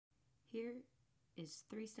Here is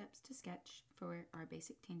 3 steps to sketch for our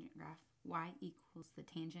basic tangent graph, y equals the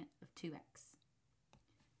tangent of 2x.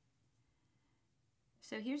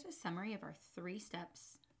 So here's a summary of our 3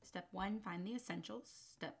 steps. Step 1, find the essentials.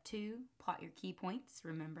 Step 2, plot your key points.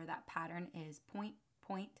 Remember that pattern is point,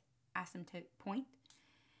 point, asymptote, point.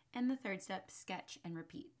 And the 3rd step, sketch and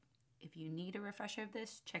repeat. If you need a refresher of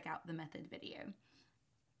this, check out the method video.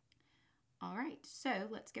 All right, so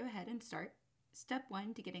let's go ahead and start. Step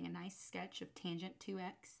 1 to getting a nice sketch of tangent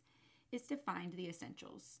 2x is to find the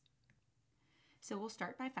essentials. So we'll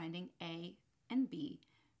start by finding a and b.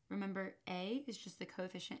 Remember, a is just the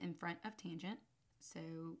coefficient in front of tangent, so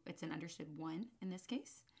it's an understood 1 in this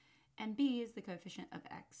case, and b is the coefficient of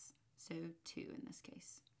x, so 2 in this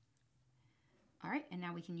case. All right, and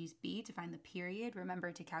now we can use b to find the period.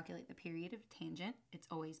 Remember, to calculate the period of tangent, it's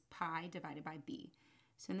always pi divided by b.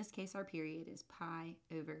 So in this case, our period is pi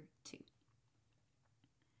over 2.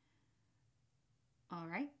 All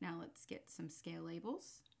right, now let's get some scale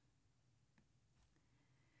labels.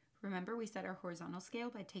 Remember, we set our horizontal scale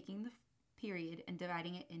by taking the period and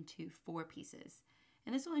dividing it into 4 pieces.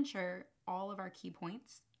 And this will ensure all of our key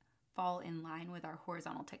points fall in line with our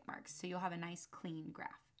horizontal tick marks, so you'll have a nice clean graph.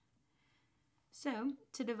 So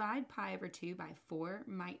to divide pi over 2 by 4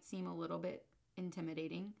 might seem a little bit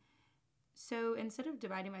intimidating. So instead of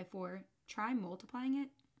dividing by 4, try multiplying it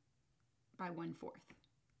by 1/4.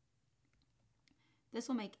 This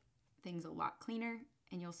will make things a lot cleaner,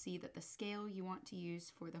 and you'll see that the scale you want to use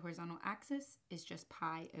for the horizontal axis is just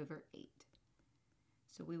pi over 8.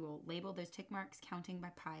 So we will label those tick marks counting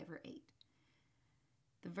by pi over 8.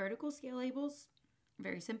 The vertical scale labels,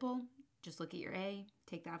 very simple. Just look at your a,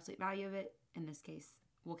 take the absolute value of it. In this case,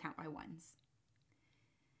 we'll count by 1s.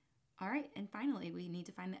 All right, and finally, we need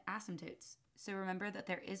to find the asymptotes. So remember that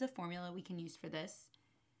there is a formula we can use for this.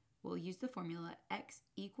 We'll use the formula x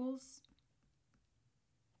equals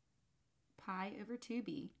pi over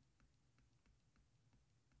 2b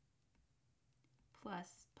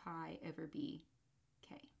plus pi over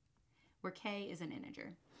bk, where k is an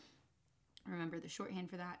integer. Remember the shorthand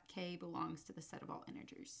for that, k belongs to the set of all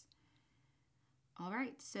integers. All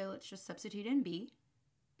right, so let's just substitute in b.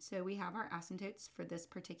 So we have our asymptotes for this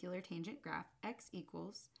particular tangent graph. X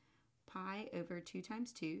equals pi over 2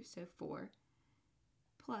 times 2, so 4,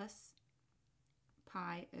 plus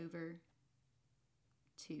pi over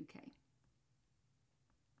 2k,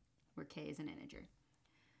 where k is an integer.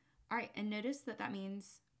 All right, and notice that that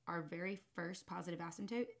means our very first positive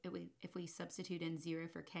asymptote, if we substitute in 0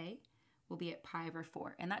 for k, will be at pi over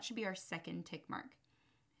 4, and that should be our 2nd tick mark.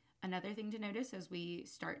 Another thing to notice as we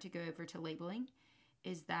start to go over to labeling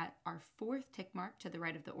is that our 4th tick mark to the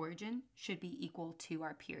right of the origin should be equal to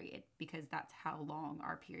our period, because that's how long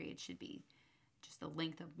our period should be, just the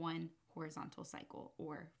length of 1 horizontal cycle,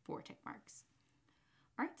 or 4 tick marks.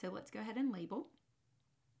 All right, so let's go ahead and label.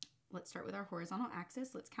 Let's start with our horizontal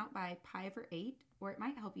axis. Let's count by pi over 8, or it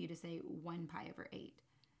might help you to say 1 pi over 8,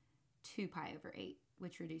 2 pi over 8,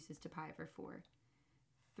 which reduces to pi over 4,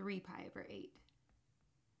 3 pi over 8,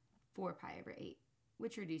 4 pi over 8,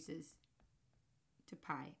 which reduces to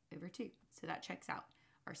pi over 2. So that checks out.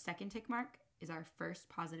 Our 2nd tick mark is our first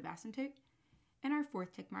positive asymptote, and our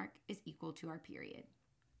 4th tick mark is equal to our period.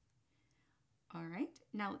 All right,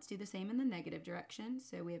 now let's do the same in the negative direction.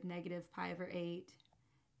 So we have negative pi over 8,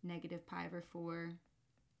 negative pi over 4,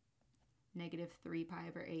 negative 3 pi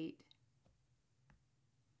over 8,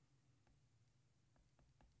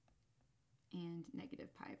 and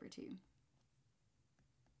negative pi over 2.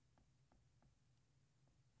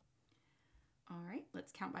 All right,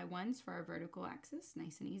 let's count by 1s for our vertical axis.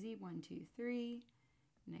 Nice and easy. 1, 2, 3,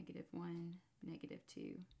 negative 1, negative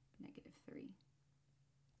 2, negative 3.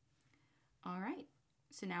 All right,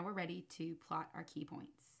 so now we're ready to plot our key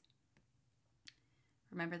points.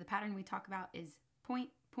 Remember, the pattern we talk about is point,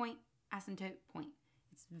 point, asymptote, point.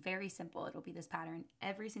 It's very simple. It'll be this pattern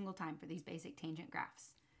every single time for these basic tangent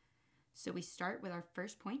graphs. So we start with our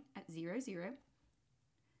first point at 0, 0.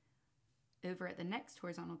 Over at the next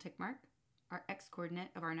horizontal tick mark, our x-coordinate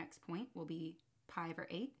of our next point will be pi over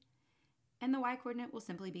 8, and the y-coordinate will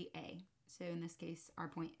simply be a. So in this case, our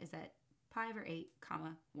point is at pi over 8,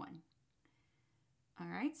 comma 1. All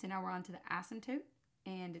right, so now we're on to the asymptote,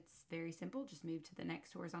 and it's very simple. Just move to the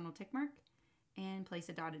next horizontal tick mark and place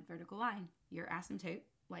a dotted vertical line. Your asymptote,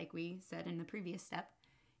 like we said in the previous step,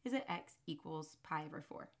 is at x equals pi over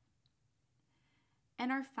 4.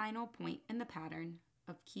 And our final point in the pattern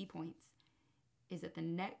of key points is at the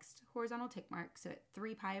next horizontal tick mark, so at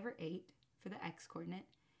 3 pi over 8 for the x-coordinate,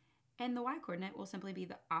 and the y-coordinate will simply be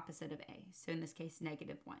the opposite of a, so in this case,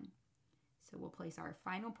 negative 1. So we'll place our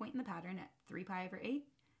final point in the pattern at 3 pi over 8,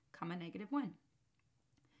 comma negative 1.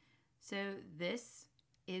 So this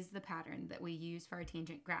is the pattern that we use for our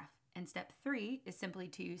tangent graph. And step 3 is simply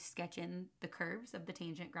to sketch in the curves of the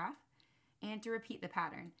tangent graph and to repeat the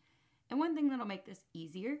pattern. And one thing that'll make this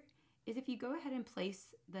easier is if you go ahead and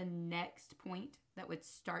place the next point that would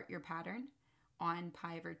start your pattern on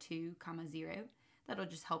pi over 2 comma 0, that'll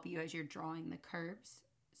just help you as you're drawing the curves.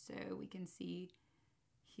 So we can see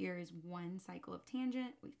here is one cycle of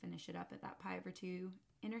tangent. We finish it up at that pi over 2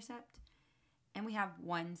 intercept. And we have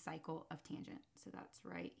one cycle of tangent. So that's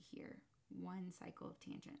right here, one cycle of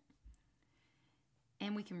tangent.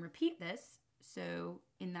 And we can repeat this. So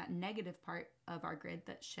in that negative part of our grid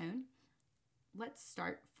that's shown, let's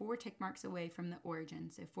start 4 tick marks away from the origin.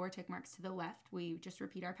 So 4 tick marks to the left, we just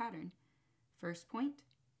repeat our pattern. First point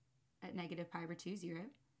at negative pi over 2, 0.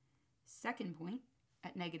 Second point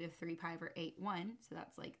at negative 3 pi over 8, 1. So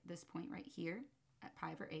that's like this point right here at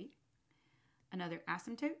pi over 8. Another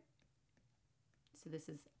asymptote. So this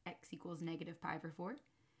is x equals negative pi over 4.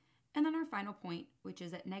 And then our final point, which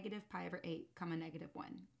is at negative pi over 8, comma negative 1.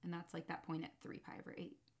 And that's like that point at 3 pi over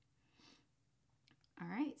 8. All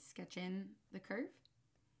right, sketch in the curve.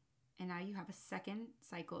 And now you have a second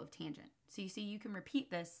cycle of tangent. So you see you can repeat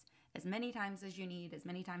this as many times as you need, as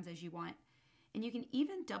many times as you want. And you can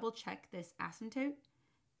even double check this asymptote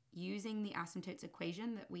using the asymptotes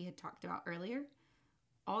equation that we had talked about earlier.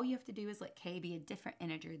 All you have to do is let k be a different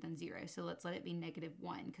integer than 0. So let's let it be negative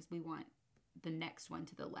 1 because we want the next one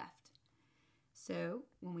to the left. So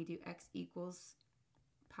when we do x equals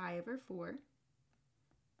pi over 4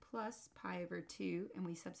 plus pi over 2, and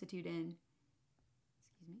we substitute in,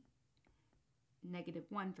 negative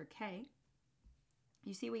 1 for k,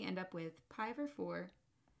 you see we end up with pi over 4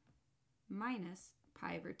 minus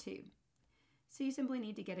pi over 2. So you simply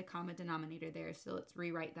need to get a common denominator there. So let's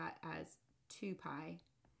rewrite that as 2 pi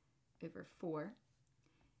over 4.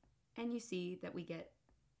 And you see that we get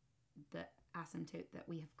the asymptote that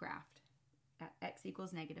we have graphed at x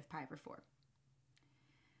equals negative pi over 4.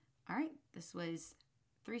 All right, this was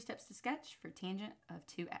 3 steps to sketch for tangent of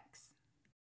 2x.